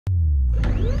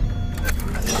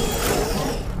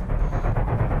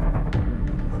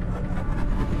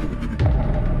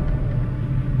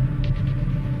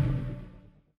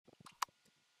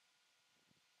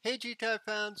G-Type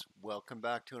fans, welcome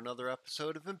back to another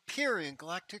episode of Empyrion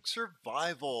Galactic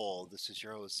Survival. This is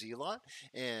your host Zelot,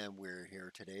 and we're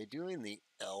here today doing the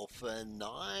Alpha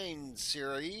 9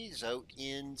 series out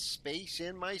in space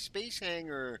in my space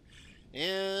hangar.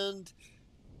 And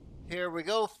here we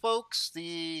go, folks.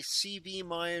 The CV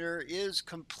miner is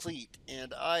complete,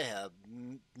 and I have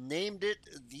named it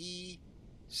the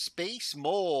Space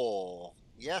Mole.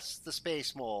 Yes, the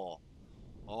Space Mole,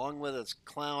 along with its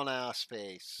clown ass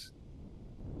face.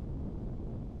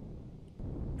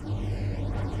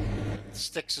 It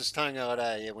sticks his tongue out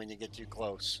at you when you get too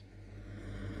close.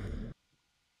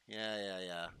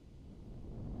 Yeah.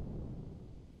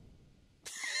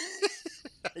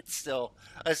 I still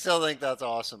think that's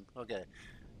awesome. Okay.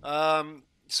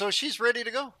 So she's ready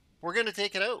to go. We're gonna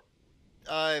take it out.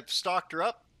 I've stocked her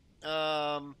up.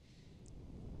 Um,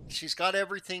 she's got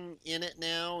everything in it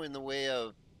now in the way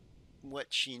of what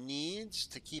she needs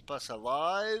to keep us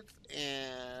alive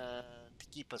and to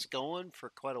keep us going for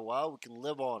quite a while. We can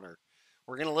live on her.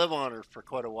 We're going to live on her for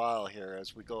quite a while here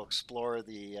as we go explore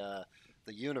the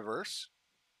universe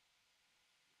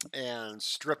and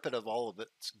strip it of all of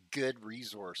its good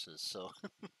resources. So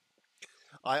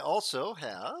I also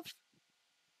have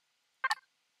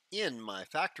in my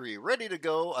factory ready to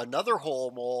go another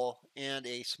whole mole and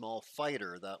a small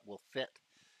fighter that will fit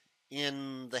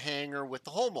in the hangar with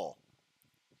the whole mole.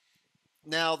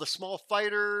 Now the small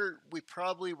fighter,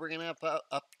 we're gonna have to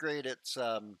upgrade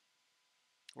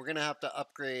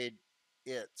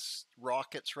its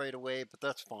rockets right away, but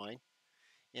that's fine.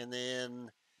 And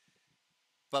then,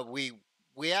 but we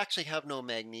actually have no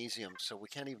magnesium, so we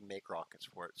can't even make rockets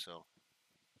for it. So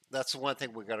that's the one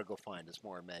thing we got to go find is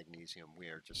more magnesium. We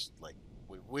are just like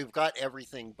we've got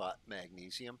everything but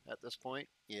magnesium at this point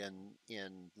in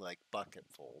like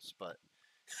bucketfuls, but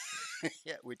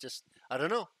yeah, I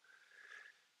don't know.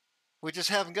 We just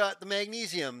haven't got the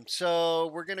magnesium, so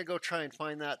we're going to go try and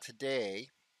find that today.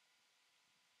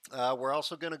 We're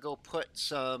also going to go put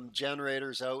some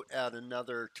generators out at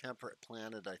another temperate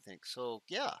planet, I think. So,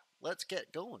 yeah, let's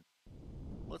get going.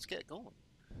 Let's get going.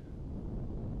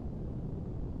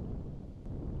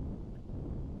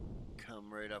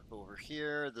 Come right up over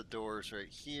here. The door's right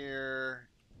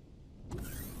here.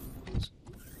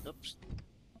 Oops.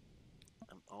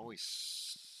 I'm always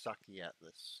sucky at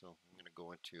this, so I'm going to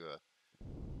go into a...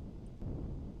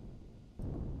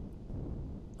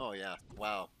 Oh yeah,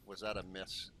 wow, was that a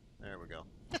miss? There we go.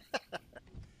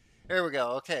 There we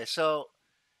go. Okay, so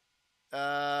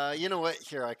you know what?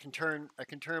 Here I can turn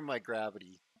my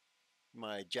gravity,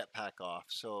 my jetpack off.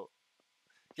 So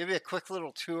give you a quick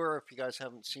little tour if you guys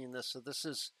haven't seen this. So this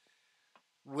is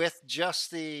with just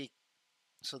the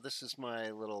this is my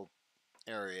little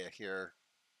area here.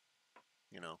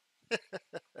 You know,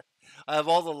 I have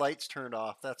all the lights turned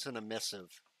off. That's an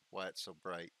emissive. Why it's so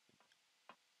bright.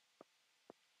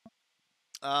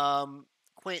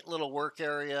 Quaint little work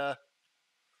area.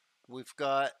 We've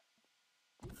got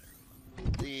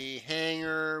the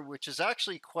hangar, which is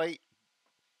actually quite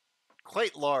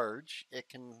large. It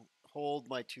can hold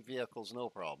my two vehicles no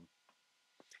problem.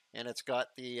 And it's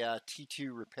got the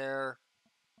T2 repair.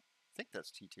 I think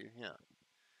that's T2, yeah.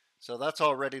 So that's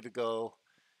all ready to go.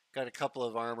 Got a couple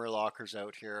of armor lockers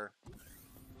out here.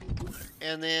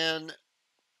 And then,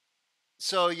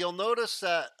 so you'll notice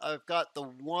that I've got the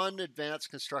one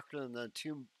advanced constructor and then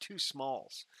two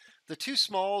smalls. The two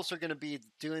smalls are going to be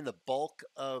doing the bulk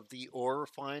of the ore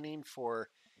refining for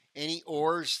any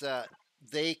ores that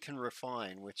they can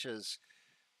refine, which is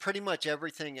pretty much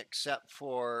everything except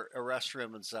for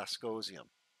erestrium and zascosium.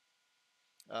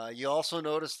 You also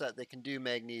notice that they can do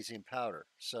magnesium powder,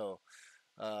 so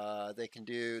they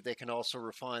can also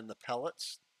refine the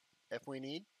pellets if we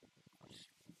need.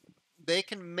 They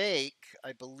can make,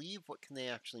 I believe, what can they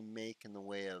actually make in the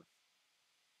way of?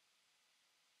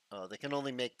 They can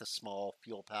only make the small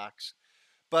fuel packs,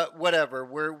 but whatever.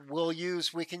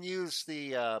 We can use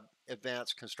the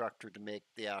advanced constructor to make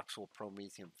the actual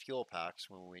promethium fuel packs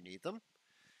when we need them.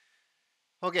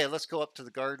 Okay, let's go up to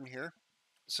the garden here.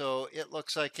 So it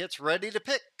looks like it's ready to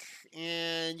pick,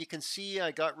 and you can see I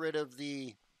got rid of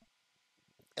the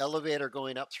elevator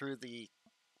going up through the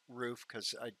roof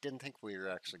because I didn't think we were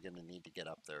actually going to need to get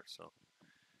up there. So,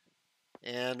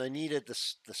 and I needed the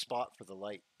spot for the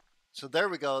light. So there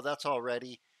we go. That's all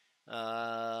ready.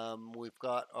 We've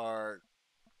got our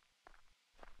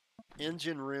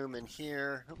engine room in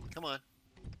here. Oh, come on.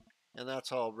 And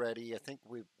that's all ready. I think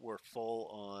we're full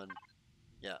on,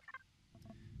 yeah,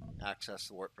 access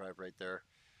the warp drive right there.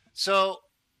 So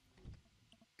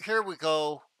here we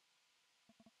go.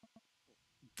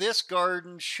 This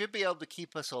garden should be able to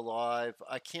keep us alive.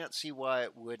 I can't see why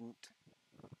it wouldn't.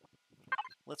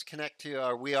 let's connect to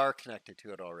our, we are connected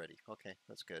to it already. Okay,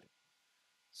 that's good.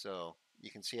 So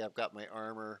you can see I've got my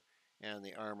armor and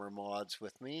the armor mods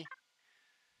with me.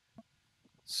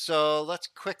 So let's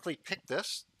quickly pick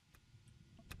this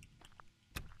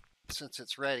since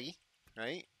it's ready,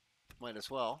 right? Might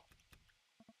as well.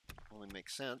 Only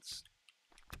makes sense.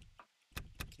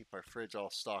 Keep our fridge all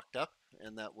stocked up,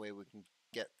 and that way we can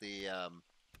get the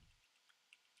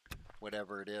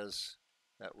whatever it is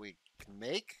that we can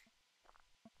make.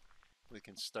 We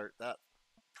can start that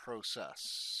process.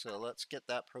 So let's get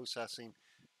that processing.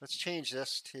 Let's change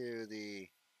this to the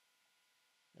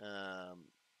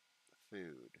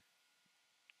food.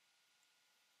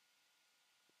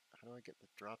 How do I get the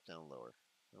drop down lower?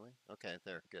 Really? Okay,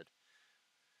 there, good.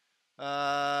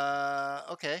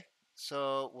 Okay,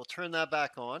 so we'll turn that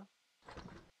back on.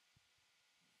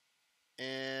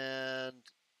 And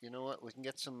you know what? We can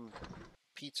get some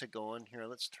pizza going. Here,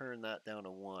 let's turn that down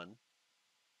to 1.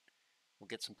 We'll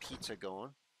get some pizza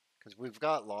going because we've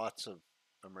got lots of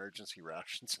emergency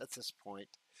rations at this point.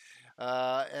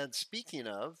 And speaking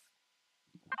of,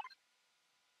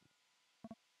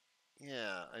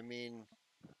 yeah, I mean,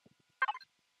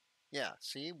 yeah,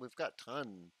 see, we've got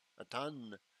a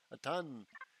ton.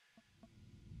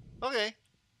 Okay,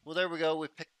 well, there we go. We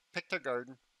picked our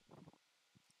garden.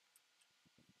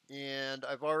 And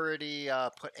I've already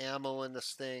put ammo in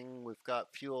this thing. We've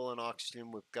got fuel and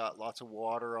oxygen. We've got lots of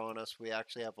water on us. We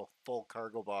actually have a full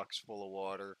cargo box full of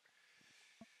water.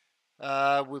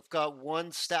 We've got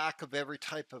 1 stack of every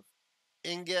type of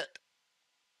ingot.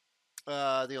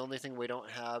 The only thing we don't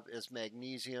have is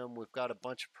magnesium. We've got a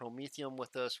bunch of promethium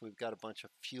with us. We've got a bunch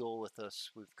of fuel with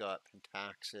us. We've got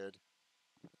pentaxid.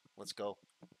 Let's go.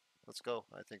 Let's go.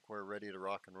 I think we're ready to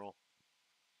rock and roll.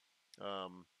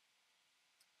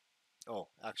 Oh,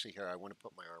 actually, here, I want to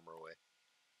put my armor away.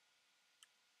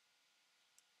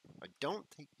 I don't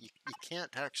think you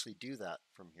can't actually do that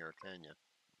from here, can you?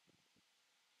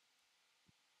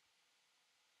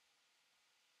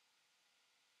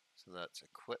 So that's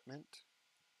equipment.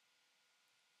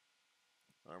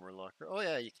 Armor locker. Oh,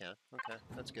 yeah, you can. Okay,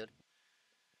 that's good.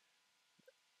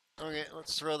 Okay,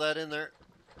 let's throw that in there.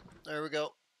 There we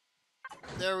go.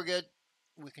 There we're good.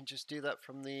 We can just do that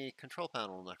from the control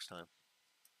panel next time.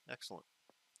 Excellent.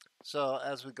 So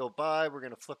as we go by, we're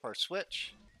going to flip our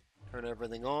switch, turn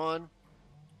everything on,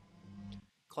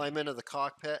 climb into the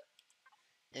cockpit,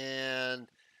 and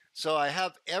so I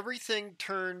have everything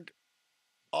turned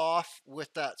off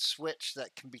with that switch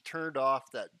that can be turned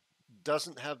off that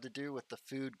doesn't have to do with the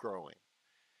food growing,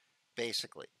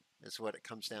 basically, is what it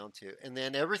comes down to. And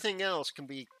then everything else can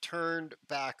be turned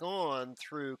back on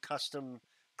through custom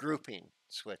grouping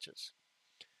switches.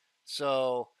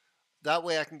 So that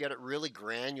way I can get it really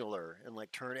granular and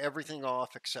like turn everything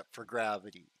off except for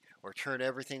gravity, or turn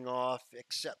everything off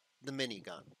except the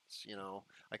miniguns. You know,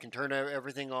 I can turn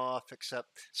everything off except,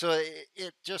 so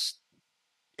it just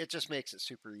makes it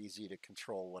super easy to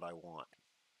control what I want.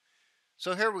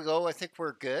 So here we go. I think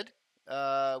we're good.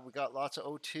 We got lots of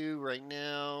O2 right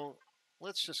now.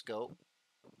 Let's just go.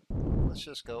 Let's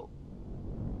just go.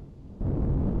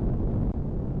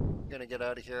 I'm gonna get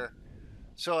out of here.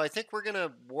 So I think we're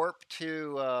gonna warp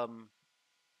to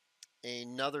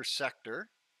another sector.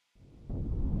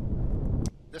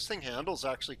 This thing handles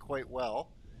actually quite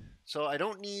well. So I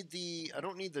don't need the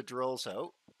drills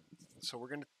out. So we're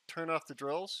gonna turn off the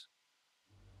drills.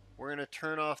 We're gonna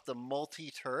turn off the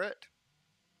multi-turret.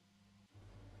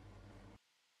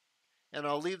 And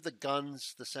I'll leave the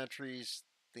guns, the sentries,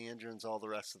 the engines, all the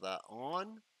rest of that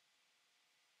on.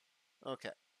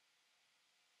 Okay.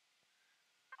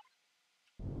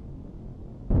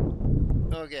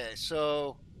 Okay,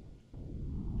 so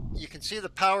you can see the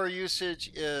power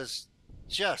usage is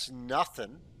just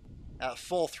nothing at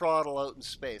full throttle out in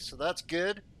space. So that's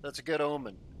good. That's a good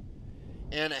omen.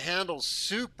 And it handles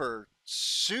super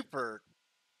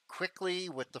quickly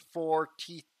with the 4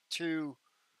 T2.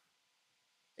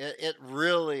 It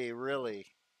really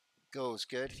goes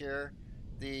good here.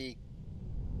 The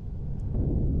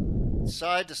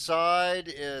side to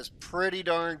side is pretty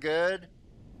darn good.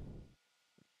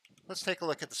 Let's take a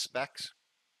look at the specs.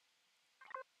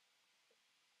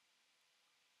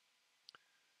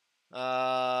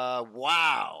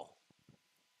 Wow.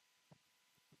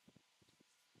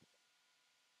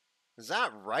 Is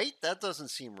that right? That doesn't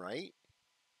seem right.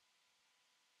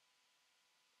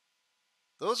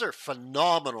 Those are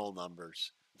phenomenal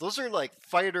numbers. Those are like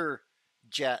fighter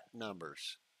jet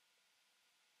numbers.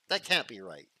 That can't be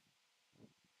right.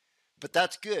 But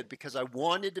that's good because I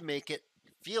wanted to make it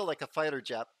feel like a fighter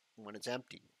jet when it's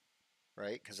empty,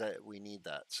 right? Because we need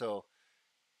that. So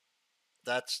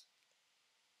that's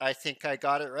I think I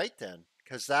got it right then,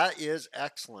 because that is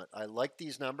excellent. I like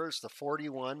these numbers. The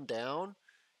 41 down,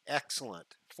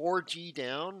 excellent. 4G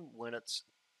down when it's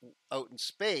out in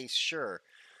space, sure.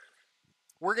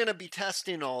 We're going to be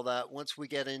testing all that once we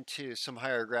get into some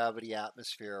higher gravity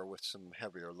atmosphere with some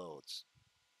heavier loads.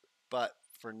 But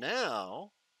for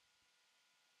now,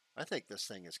 I think this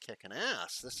thing is kicking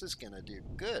ass. This is going to do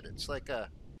good. It's like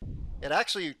it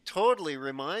actually totally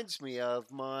reminds me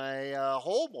of my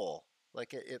hole bowl.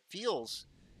 Like it feels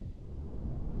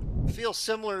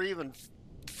similar, even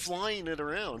flying it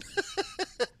around.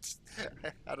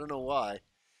 I don't know why.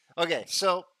 Okay,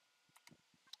 so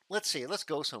let's see. Let's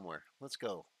go somewhere. Let's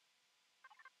go.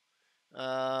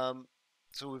 Um,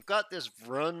 so we've got this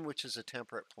Vrun, which is a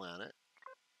temperate planet.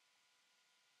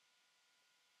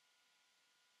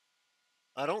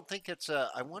 I don't think it's a.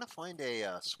 I want to find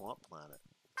a swamp planet.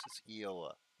 It's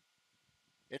Iowa.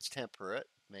 It's temperate.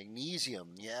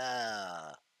 Magnesium.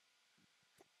 Yeah.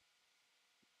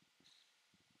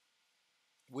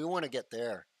 We want to get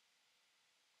there.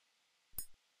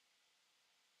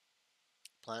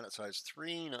 Planet size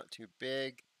 3, not too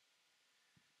big.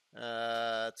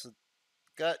 It's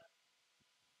got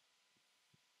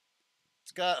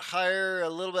higher, a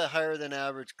little bit higher than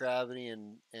average gravity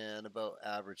and about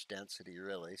average density,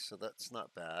 really. So that's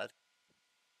not bad.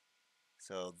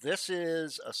 So this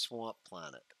is a swamp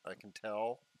planet. I can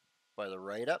tell by the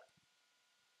write-up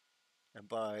and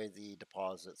by the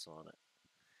deposits on it.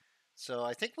 So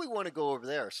I think we want to go over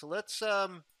there. So let's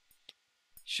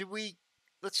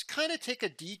let's kind of take a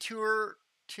detour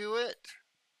to it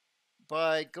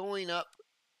by going up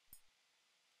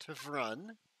to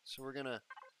Vrun. So we're gonna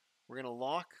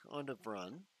lock onto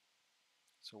Vrun.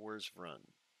 So where's Vrun?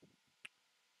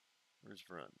 Where's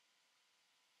Vrun?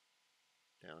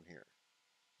 Down here.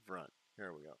 Vrun.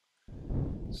 Here we go.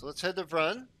 So let's head to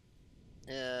Vrun.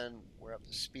 And we're up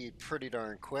to speed pretty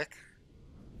darn quick.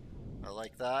 I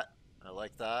like that. I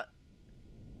like that.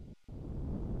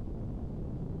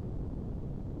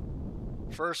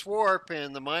 First warp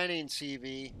in the mining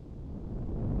CV.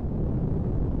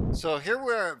 So here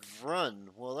we're at Vrun.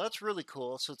 Well, that's really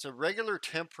cool. So it's a regular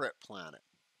temperate planet.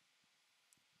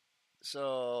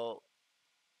 So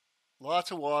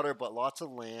lots of water, but lots of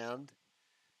land.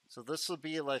 So this will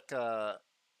be like an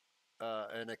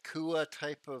Akua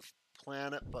type of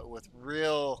planet, but with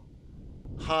real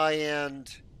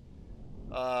high-end.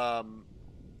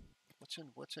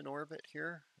 What's in orbit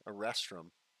here? A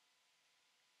restrum.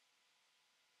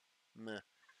 Meh.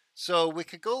 So we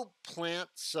could go plant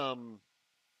some.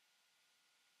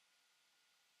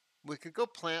 We could go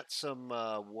plant some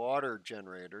water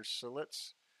generators. So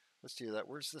let's do that.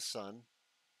 Where's the sun?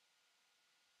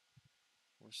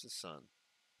 Where's the sun?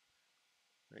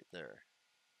 Right there.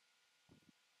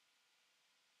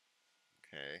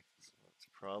 Okay, so it's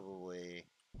probably.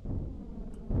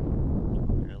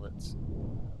 Here, let's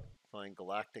find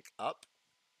Galactic up.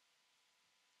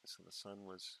 So the sun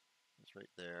was right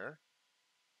there.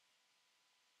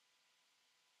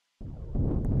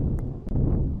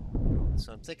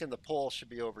 So I'm thinking the pole should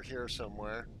be over here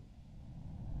somewhere.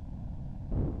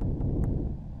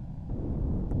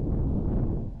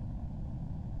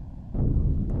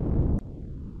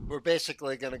 We're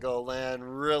basically going to go land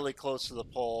really close to the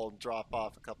pole and drop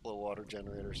off a couple of water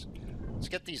generators. Let's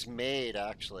get these made,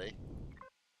 actually.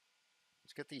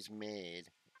 Let's get these made.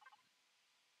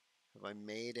 Have I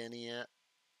made any yet?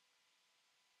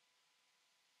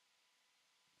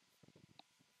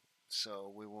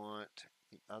 So we want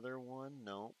the other one.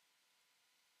 No.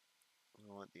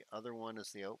 We want the other one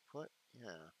as the output.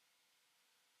 Yeah.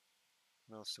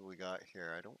 What else do we got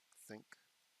here? I don't think.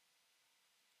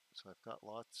 So I've got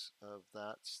lots of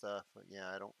that stuff, but yeah,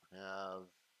 I don't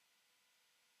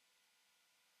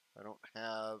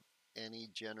have any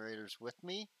generators with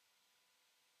me.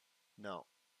 No.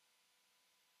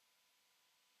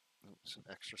 Some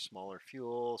extra smaller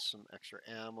fuel, some extra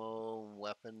ammo,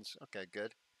 weapons. Okay,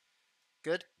 good.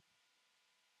 Good.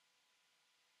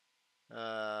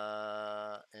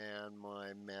 And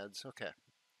my meds. Okay.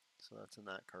 So that's in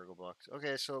that cargo box.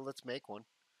 Okay, so let's make one.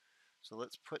 So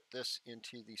let's put this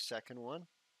into the second one.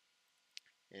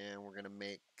 And we're going to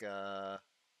make, well,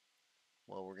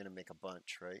 we're going to make a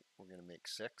bunch, right? We're going to make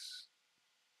 6.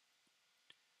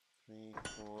 3,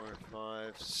 4,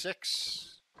 5,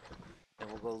 6.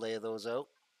 And we'll go lay those out.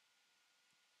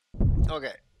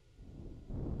 Okay.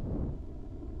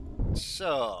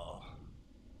 So.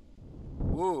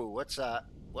 Woo, what's that?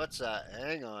 What's that?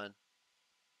 Hang on.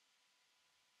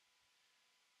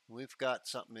 We've got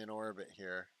something in orbit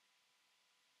here.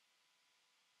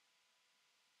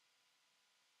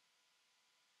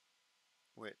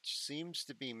 Which seems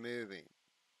to be moving.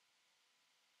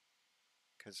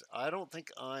 Because I don't think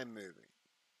I'm moving.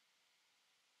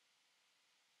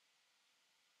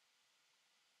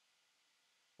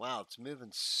 Wow, it's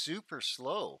moving super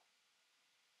slow.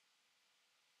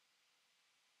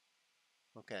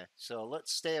 Okay, so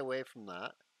let's stay away from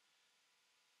that.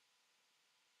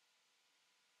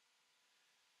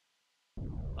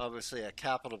 Obviously a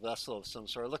capital vessel of some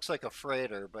sort. It looks like a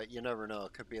freighter, but you never know.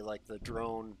 It could be like the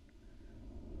drone.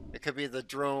 It could be the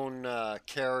drone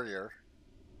carrier.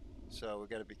 So we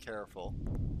got to be careful.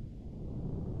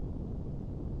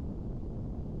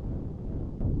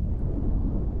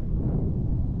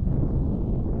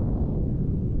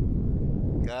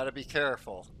 Got to be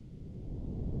careful.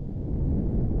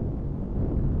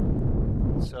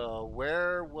 So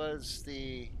where was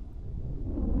the...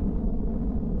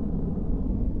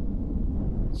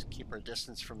 Let's keep our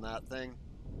distance from that thing.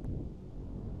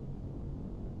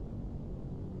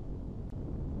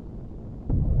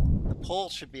 The pole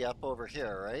should be up over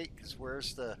here, right? Because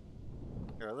where's the...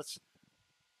 Here, let's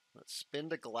spin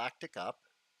to Galactic up.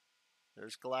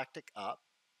 There's Galactic up.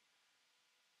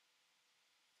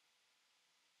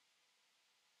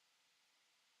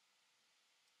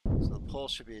 So the pole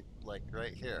should be like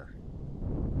right here.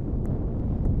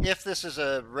 If this is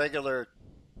a regular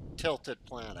tilted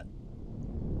planet.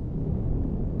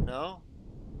 No?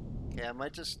 Okay, I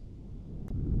might just...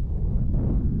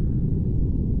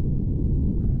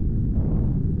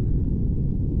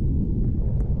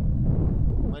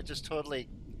 totally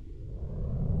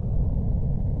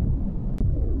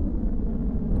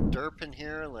derp in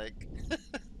here, like...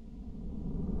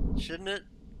 Shouldn't it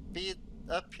be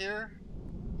up here?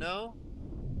 No?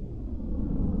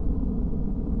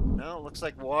 No, it looks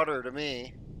like water to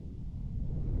me.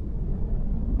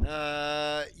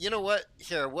 You know what?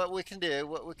 Here, what we can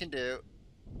do.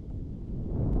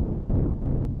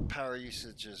 Power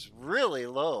usage is really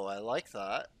low. I like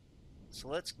that. So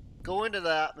let's go into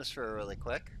the atmosphere really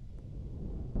quick.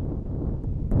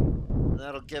 And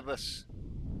that'll give us,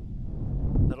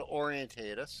 that'll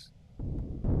orientate us.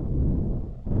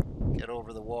 Get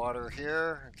over the water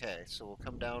here. Okay, so we'll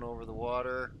come down over the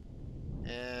water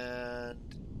and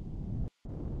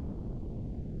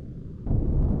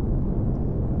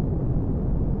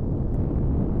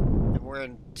we're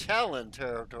in Talon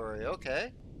territory.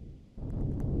 Okay.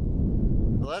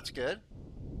 Well, that's good.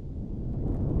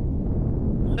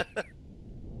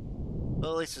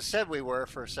 Well, at least it said we were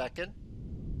for a second.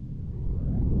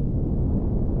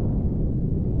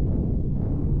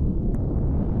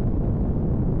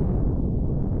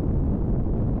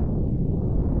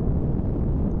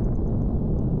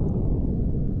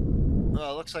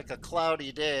 Well, it looks like a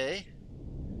cloudy day.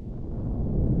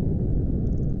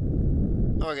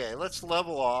 Okay, let's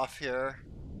level off here.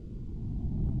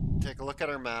 Take a look at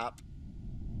our map.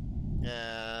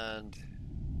 And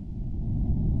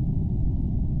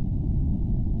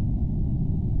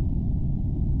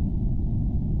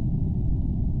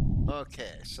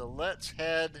okay, so let's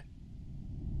head.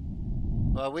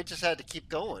 Well, we just had to keep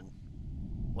going.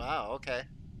 Wow, okay.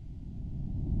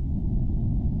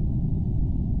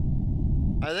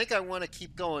 I think I want to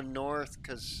keep going north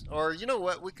because, or you know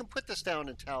what, we can put this down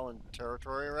in Talon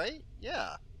territory, right?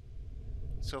 Yeah.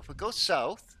 So if we go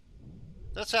south,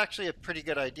 that's actually a pretty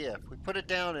good idea. If we put it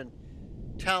down in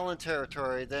Talon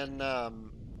territory, then I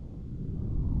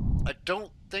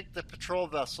don't think the patrol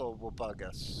vessel will bug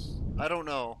us. I don't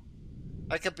know.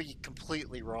 I could be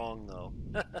completely wrong though.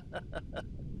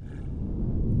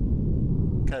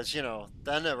 Because, you know,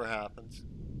 that never happens.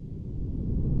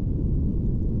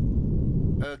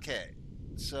 Okay,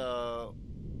 so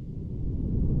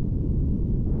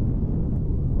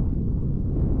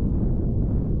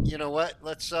you know what?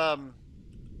 Let's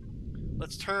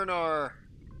turn our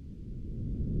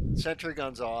sentry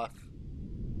guns off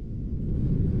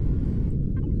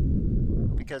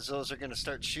because those are going to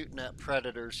start shooting at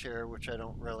predators here, which I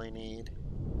don't really need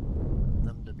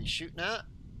them to be shooting at.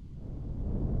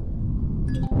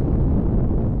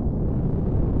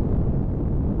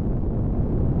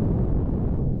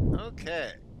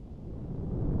 Okay,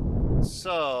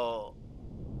 so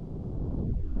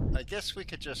I guess we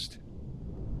could just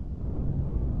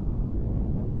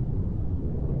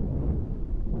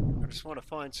I just want to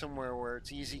find somewhere where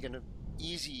it's easy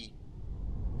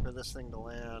for this thing to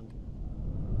land.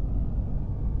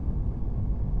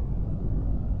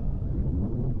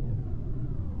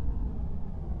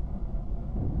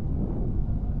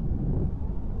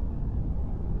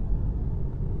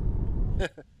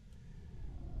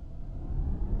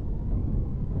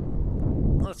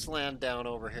 Let's land down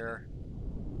over here.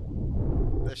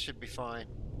 This should be fine.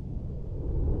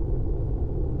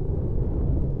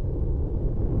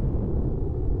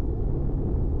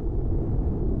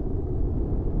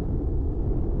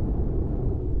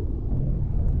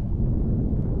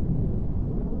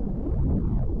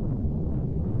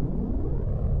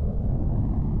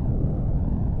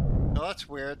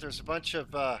 weird. There's a bunch of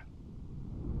that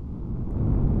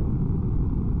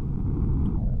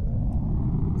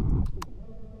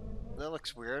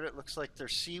looks weird. It looks like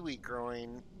there's seaweed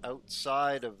growing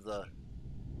outside of the...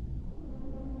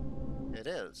 It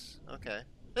is. Okay.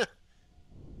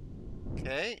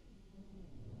 Okay.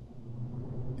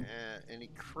 Any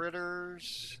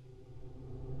critters?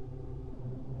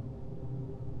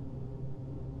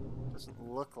 Doesn't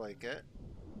look like it.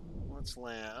 Let's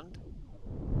land.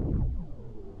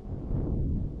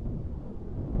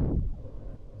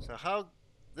 So how...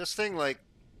 This thing like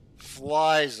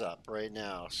flies up right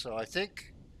now. So I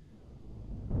think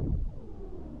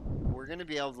we're going to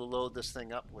be able to load this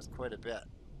thing up with quite a bit.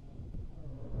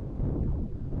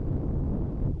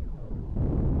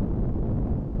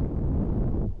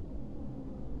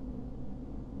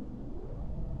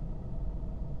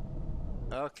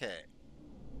 Okay.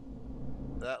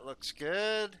 That looks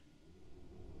good.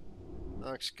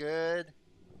 Looks good.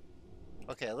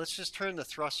 Okay, let's just turn the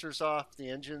thrusters off the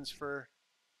engines for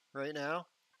right now.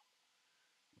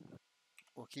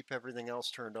 We'll keep everything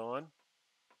else turned on.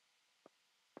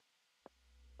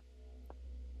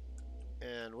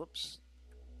 And whoops.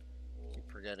 Keep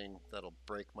forgetting that'll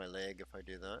break my leg if I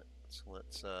do that. So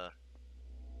let's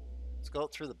go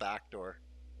out through the back door.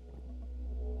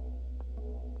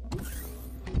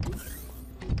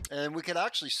 And we could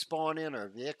actually spawn in our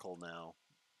vehicle now,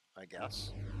 I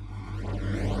guess.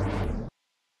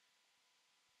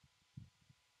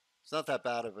 It's not that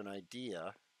bad of an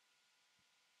idea.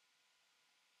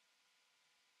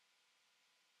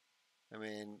 I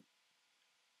mean,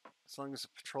 as long as the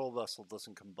patrol vessel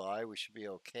doesn't come by, we should be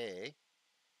okay.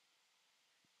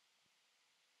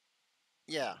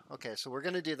 Yeah, okay, so we're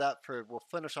going to do that for, we'll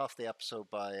finish off the episode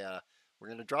by, we're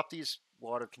going to drop these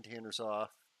water containers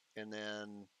off, and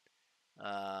then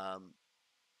I'm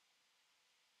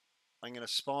going to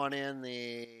spawn in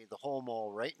the hole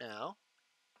mall right now,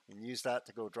 and use that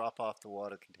to go drop off the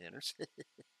water containers,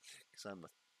 because I'm a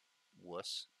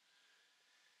wuss.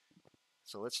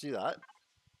 So let's do that.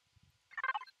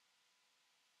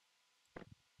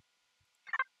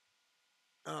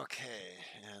 Okay,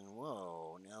 and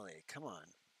whoa, Nelly, come on,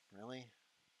 really?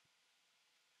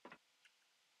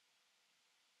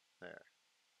 There,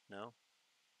 no,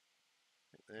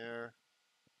 right there,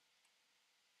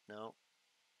 no,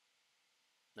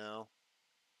 no,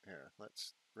 here,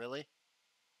 let's, really?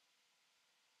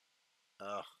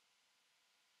 Ugh.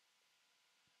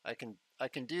 I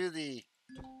can do the,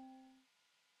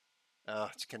 oh,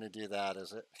 it's gonna do that,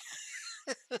 is it?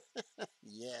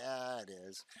 Yeah, it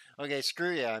is. Okay,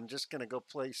 screw you. I'm just gonna go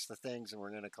place the things, and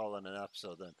we're gonna call it an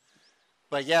episode then.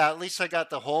 But yeah, at least I got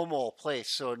the hole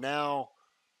placed, so now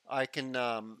I can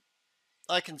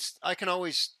I can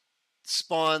always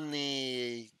spawn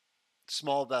the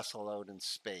small vessel out in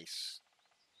space,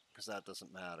 because that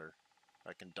doesn't matter.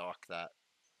 I can dock that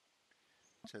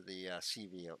to the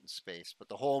CV out in space, but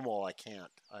the hole I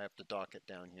can't. I have to dock it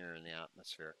down here in the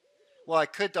atmosphere. Well, I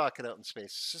could dock it out in space.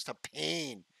 It's just a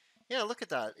pain. Yeah, look at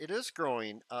that. It is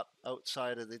growing up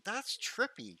outside of the... That's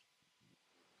trippy.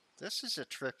 This is a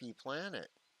trippy planet.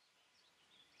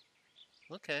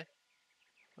 Okay.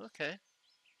 Okay.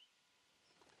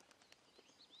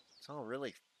 It's all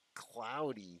really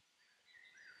cloudy,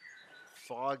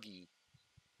 foggy.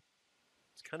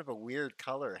 It's kind of a weird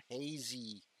color,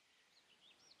 hazy.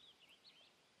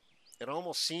 It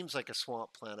almost seems like a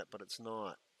swamp planet, but it's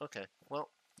not. Okay, well,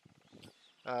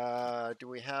 do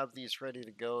we have these ready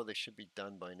to go? They should be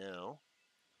done by now.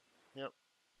 Yep.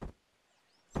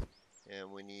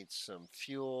 And we need some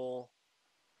fuel.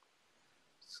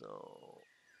 So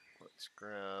let's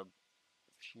grab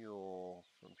fuel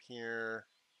from here.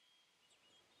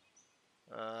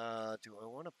 Do I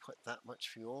want to put that much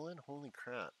fuel in? Holy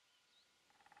crap.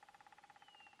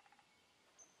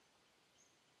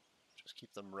 Just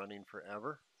keep them running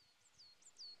forever.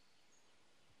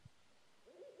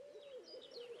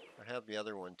 I have the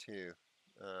other one too.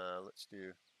 Let's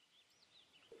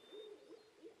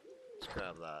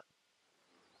grab that.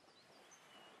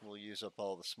 We'll use up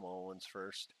all the small ones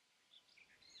first.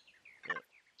 Yeah,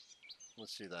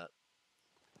 let's do that.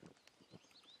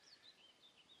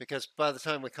 Because by the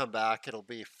time we come back, it'll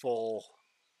be full.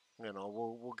 You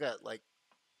know, we'll get like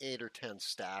 8 or 10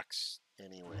 stacks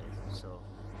anyway. So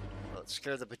it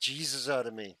scared the bejesus out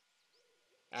of me.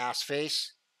 Ass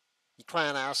face. You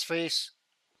clown ass face.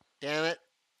 Damn it.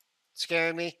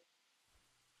 Scaring me.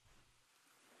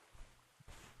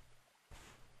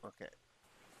 Okay.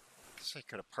 Guess I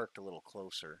could have parked a little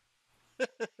closer.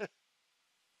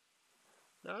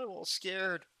 Now I'm all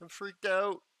scared. I'm freaked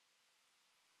out.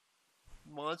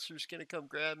 Monster's gonna come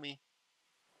grab me.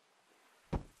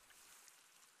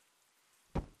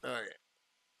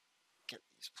 get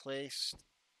these placed.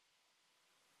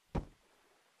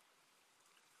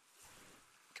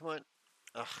 Come on.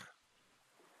 Ugh.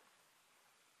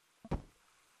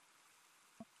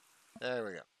 There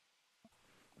we go.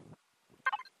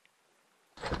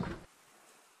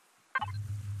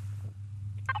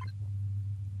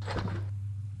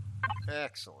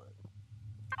 Excellent.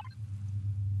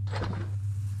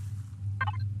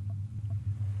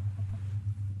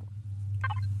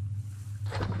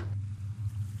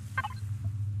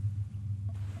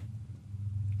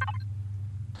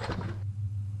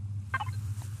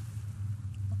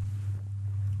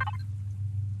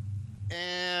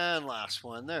 And last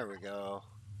one. There we go.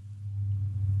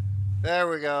 There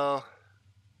we go.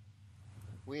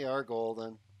 We are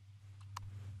golden.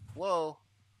 Whoa.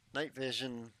 Night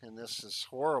vision in this is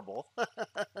horrible.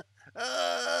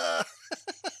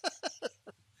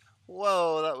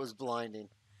 Whoa, that was blinding.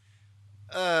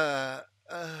 Uh,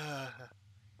 uh,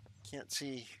 can't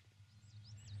see.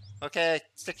 Okay,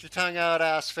 stick your tongue out,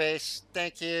 ass face.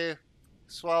 Thank you.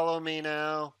 Swallow me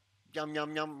now. Yum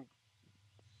yum yum.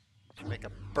 Should make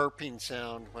a burping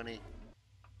sound when it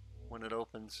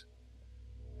opens.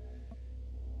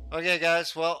 Okay,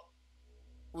 guys. Well,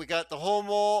 we got the whole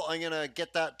mole. I'm gonna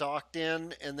get that docked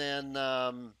in, and then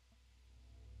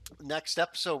next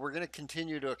episode we're gonna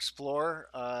continue to explore.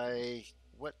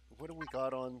 What do we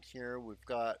got on here? We've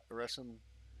got Eresin.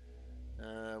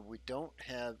 We don't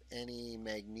have any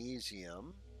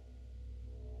magnesium,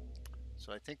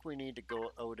 so I think we need to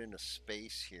go out into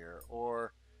space here,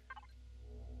 or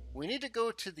we need to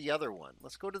go to the other one.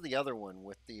 Let's go to the other one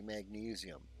with the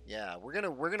magnesium. Yeah, we're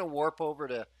gonna warp over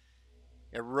to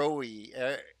Eroa,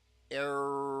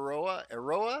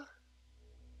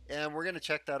 and we're gonna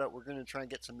check that out. We're gonna try and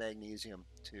get some magnesium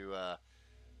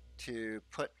to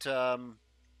put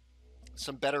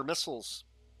some better missiles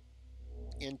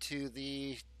into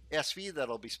the SV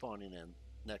that'll be spawning in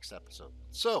next episode.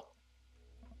 So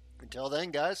until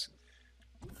then, guys,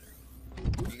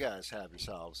 you guys have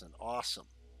yourselves an awesome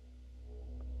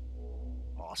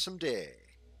day.